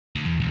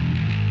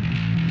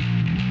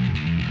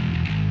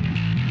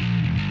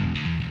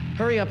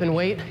Hurry up and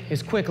wait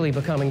is quickly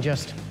becoming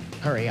just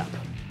hurry up.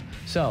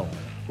 So,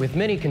 with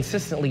many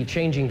consistently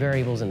changing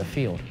variables in the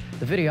field,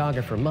 the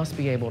videographer must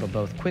be able to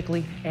both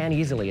quickly and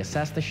easily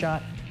assess the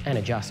shot and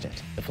adjust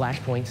it. The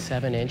Flashpoint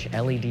 7-inch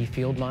LED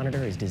field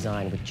monitor is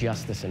designed with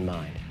just this in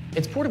mind.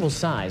 Its portable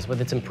size, with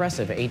its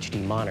impressive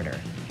HD monitor,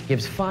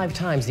 gives 5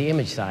 times the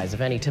image size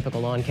of any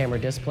typical on-camera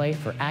display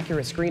for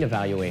accurate screen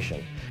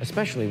evaluation,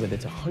 especially with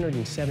its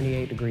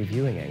 178-degree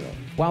viewing angle.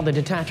 While the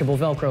detachable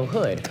Velcro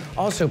hood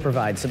also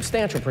provides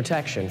substantial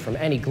protection from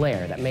any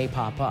glare that may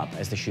pop up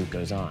as the shoot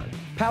goes on.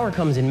 Power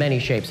comes in many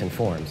shapes and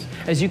forms,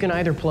 as you can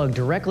either plug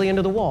directly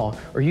into the wall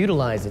or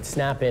utilize its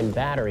snap-in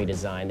battery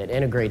design that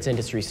integrates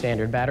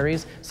industry-standard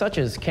batteries such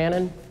as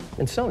Canon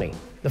and Sony.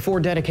 The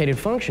 4 dedicated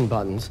function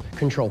buttons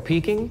control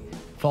peaking,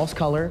 false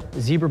color,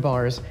 zebra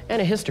bars,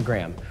 and a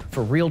histogram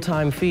for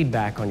real-time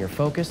feedback on your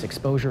focus,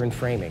 exposure, and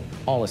framing,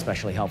 all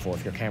especially helpful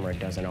if your camera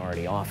doesn't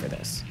already offer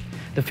this.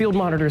 The field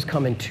monitors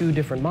come in 2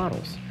 different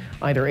models,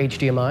 either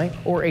HDMI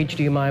or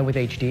HDMI with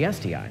HD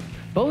SDI.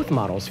 Both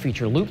models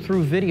feature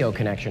loop-through video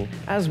connection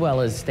as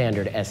well as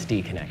standard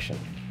SD connection.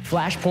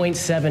 Flashpoint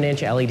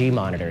 7-inch LED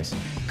monitors,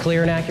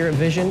 clear and accurate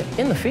vision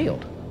in the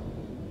field.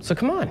 So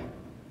come on,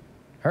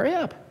 hurry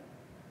up.